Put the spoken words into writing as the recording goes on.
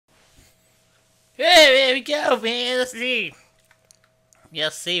Here we go, man. Let's see.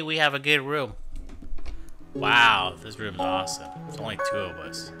 Yes, see, we have a good room. Wow, this room's awesome. There's only 2 of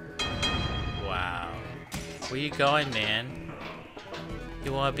us. Wow. Where you going, man?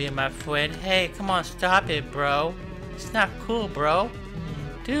 You wanna be my friend? Hey, come on, stop it, bro. It's not cool, bro.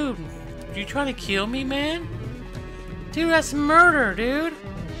 Dude, you trying to kill me, man? Dude, that's murder, dude.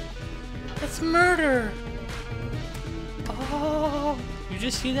 That's murder. Oh, you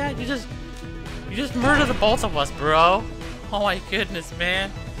just see that? You just murdered the both of us, bro. Oh my goodness, man.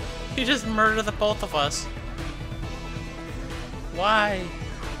 You just murdered the both of us. Why?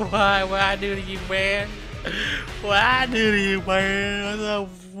 Why? What I do to you, man? What I do to you, man? I thought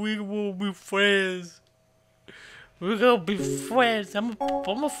we will be friends. We're gonna be friends. I'm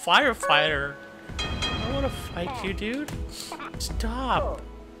a firefighter. I don't wanna fight you, dude. Stop.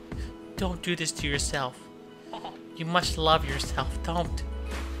 Don't do this to yourself. You must love yourself. Don't.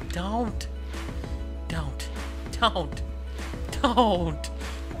 Don't. Don't. Don't. Don't.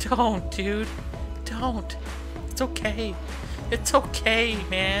 Don't, dude. Don't. It's okay. It's okay,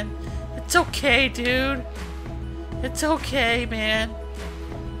 man. It's okay, dude. It's okay, man.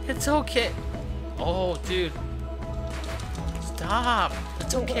 It's okay. Oh, dude. Stop.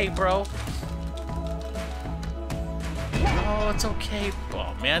 It's okay, bro. Oh, it's okay.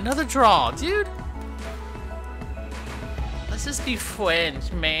 Oh, man. Another draw, dude. Let's just be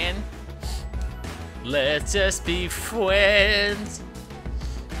friends, man. Let's just be friends.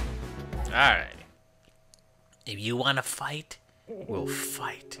 Alright. If you want to fight, we'll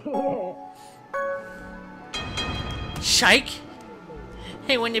fight. Shike?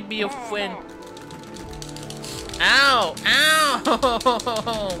 Hey, when you be a friend. Ow!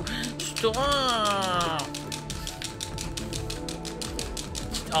 Ow! Stop!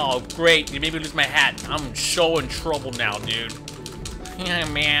 Oh, great. You made me lose my hat. I'm so in trouble now, dude. Yeah,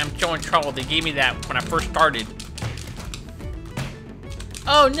 man, I'm so in trouble. They gave me that when I first started.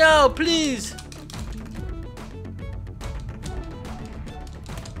 Oh, no, please!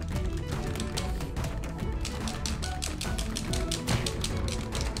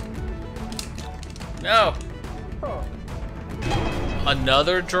 No!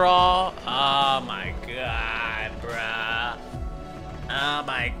 Another draw? Oh my god, bruh. Oh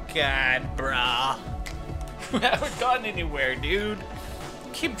my god, bruh. We haven't gotten anywhere, dude.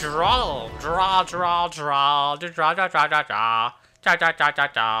 Keep draw. Draw, draw, draw. Draw, draw, draw, draw, draw. Draw, draw, draw, draw,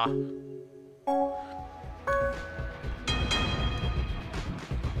 draw.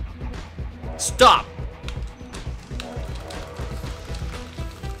 Stop!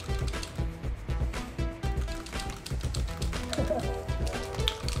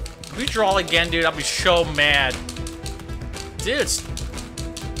 If we draw again, dude, I'll be so mad. Dude,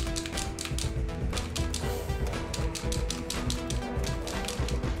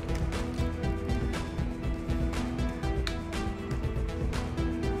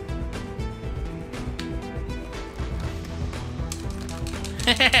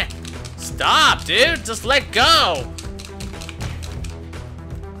 stop, dude! Just let go!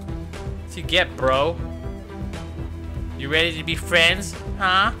 What's you get, bro? You ready to be friends?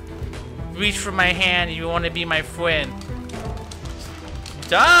 Huh? Reach for my hand if you want to be my friend.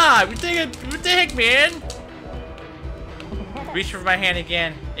 Stop! What the heck, man? Reach for my hand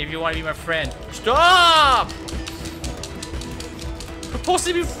again if you want to be my friend. Stop! We're supposed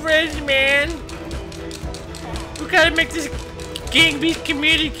to be friends, man. We gotta make this Gang Beast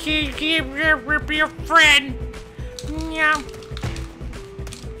community be a friend. Yeah.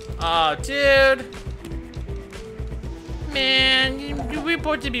 Oh, dude. Man, we're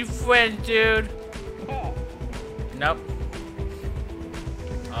supposed to be friends, dude. Nope.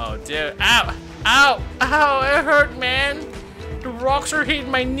 Oh, dude. Ow! Ow! Ow! It hurt, man. The rocks are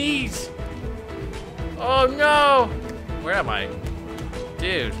hitting my knees. Oh, no. Where am I?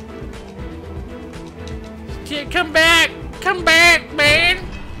 Dude. Come back! Come back, man!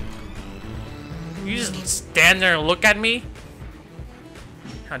 You just stand there and look at me?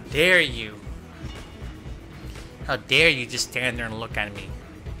 How dare you? How dare you just stand there and look at me?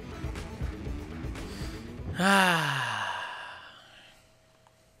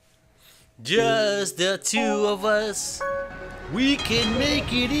 Just the 2 of us. We can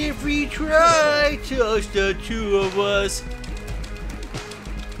make it if we try. Just the 2 of us.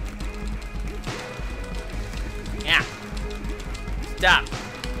 Yeah. Stop.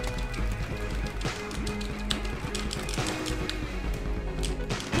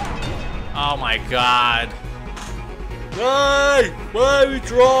 Oh my god. Why? Why we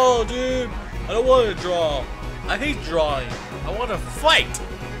draw, dude? I don't want to draw. I hate drawing. I want to fight.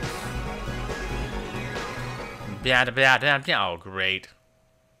 Oh, great.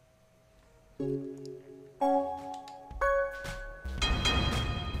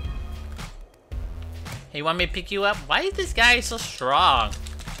 Hey, you want me to pick you up? Why is this guy so strong?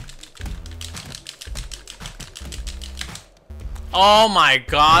 Oh my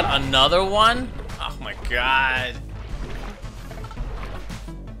god, another one? Oh my god.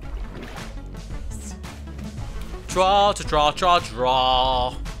 Draw to draw, draw,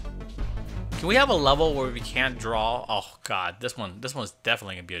 draw. Can we have a level where we can't draw? Oh god, this one's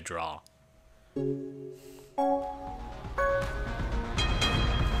definitely gonna be a draw.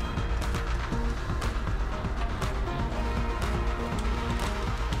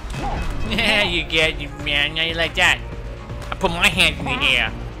 Yeah, you get you man, now you like that. I put my hand in the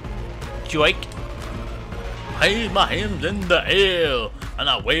air. Joik. Hey, my hands in the air. And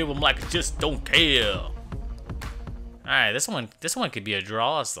I wave them like I just don't care. Alright, this one could be a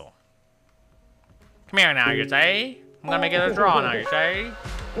draw also. Come here now, you say? I'm gonna make it a draw now, you say?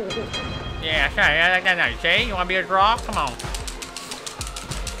 Yeah, sorry, I like that now, you say? You wanna be a draw? Come on.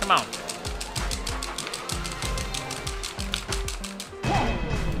 Come on.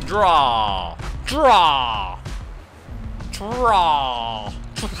 Draw! Draw! Draw!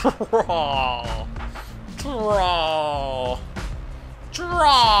 Draw! Draw!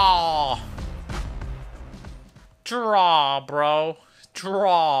 Draw! Draw, bro.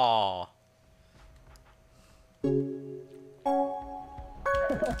 Draw.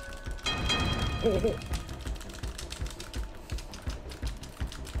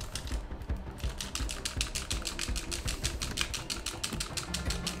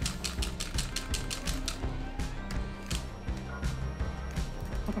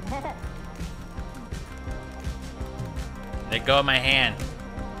 Let go of my hand.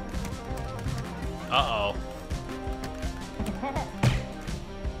 Uh-oh.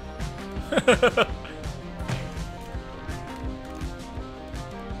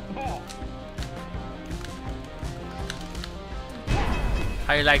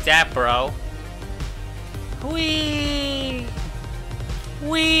 How you like that, bro? Wee!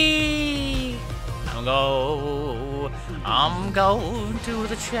 Wee! I'm going to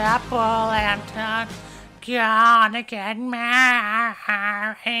the chapel and I'm gonna get married.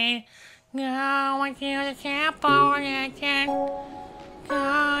 Going to the chapel and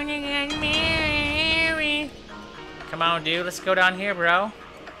I'm gonna get married. Come on, dude. Let's go down here, bro.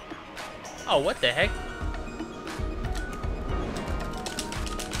 Oh, what the heck?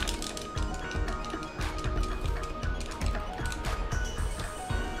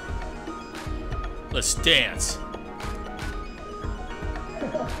 Let's dance.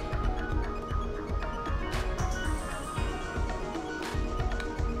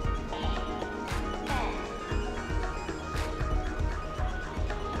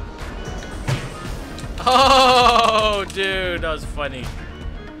 Oh, dude, that was funny.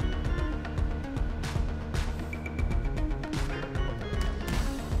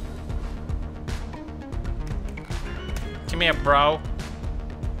 Come here, bro.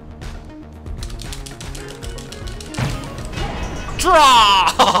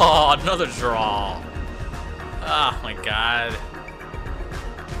 Draw! Oh, another draw. Oh my god.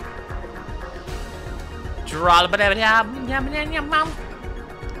 Draw.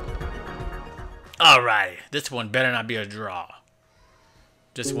 Alright, this one better not be a draw.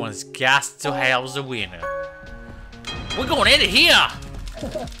 This one's got to have the winner. We're going in it here!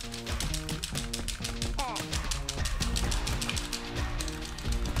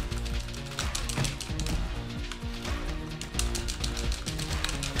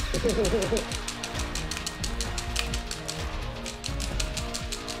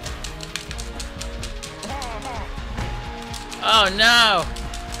 Oh no!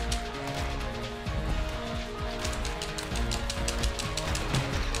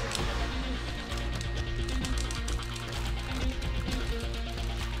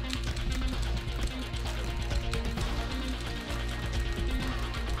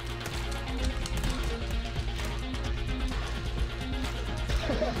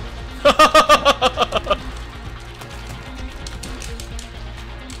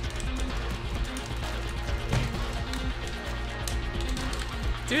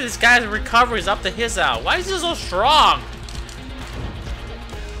 Dude, this guy's recovery is up to his out. Why is he so strong?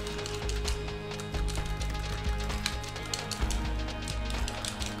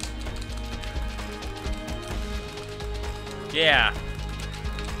 Yeah.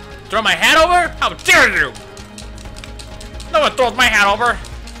 Throw my hat over? How dare you! No one throws my hat over!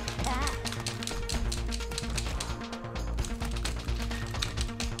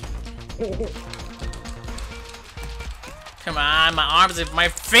 Come on, my arms and my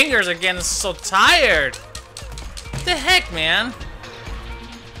fingers are getting so tired. What the heck, man?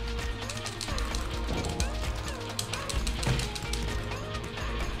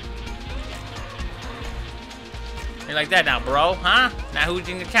 You like that now, bro? Huh? Now who's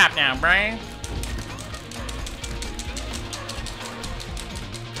in the top now, brain?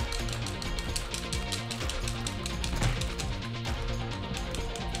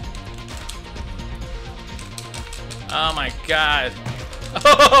 Oh my god.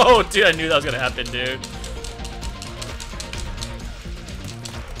 Oh, dude, I knew that was gonna happen, dude.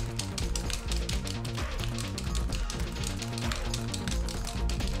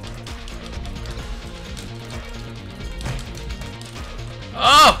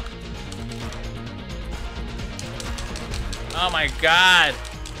 Oh! Oh my god.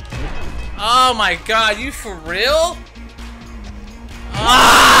 Oh my god, you for real?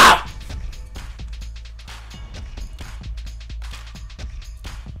 Ah!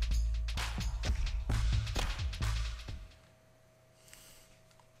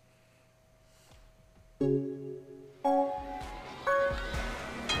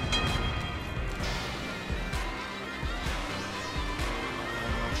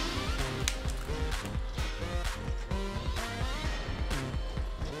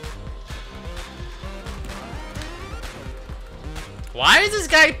 Why is this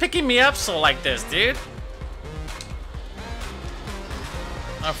guy picking me up so like this, dude?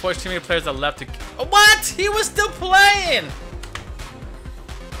 Unfortunately, too many players are left to... What? He was still playing!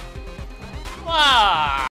 Wow.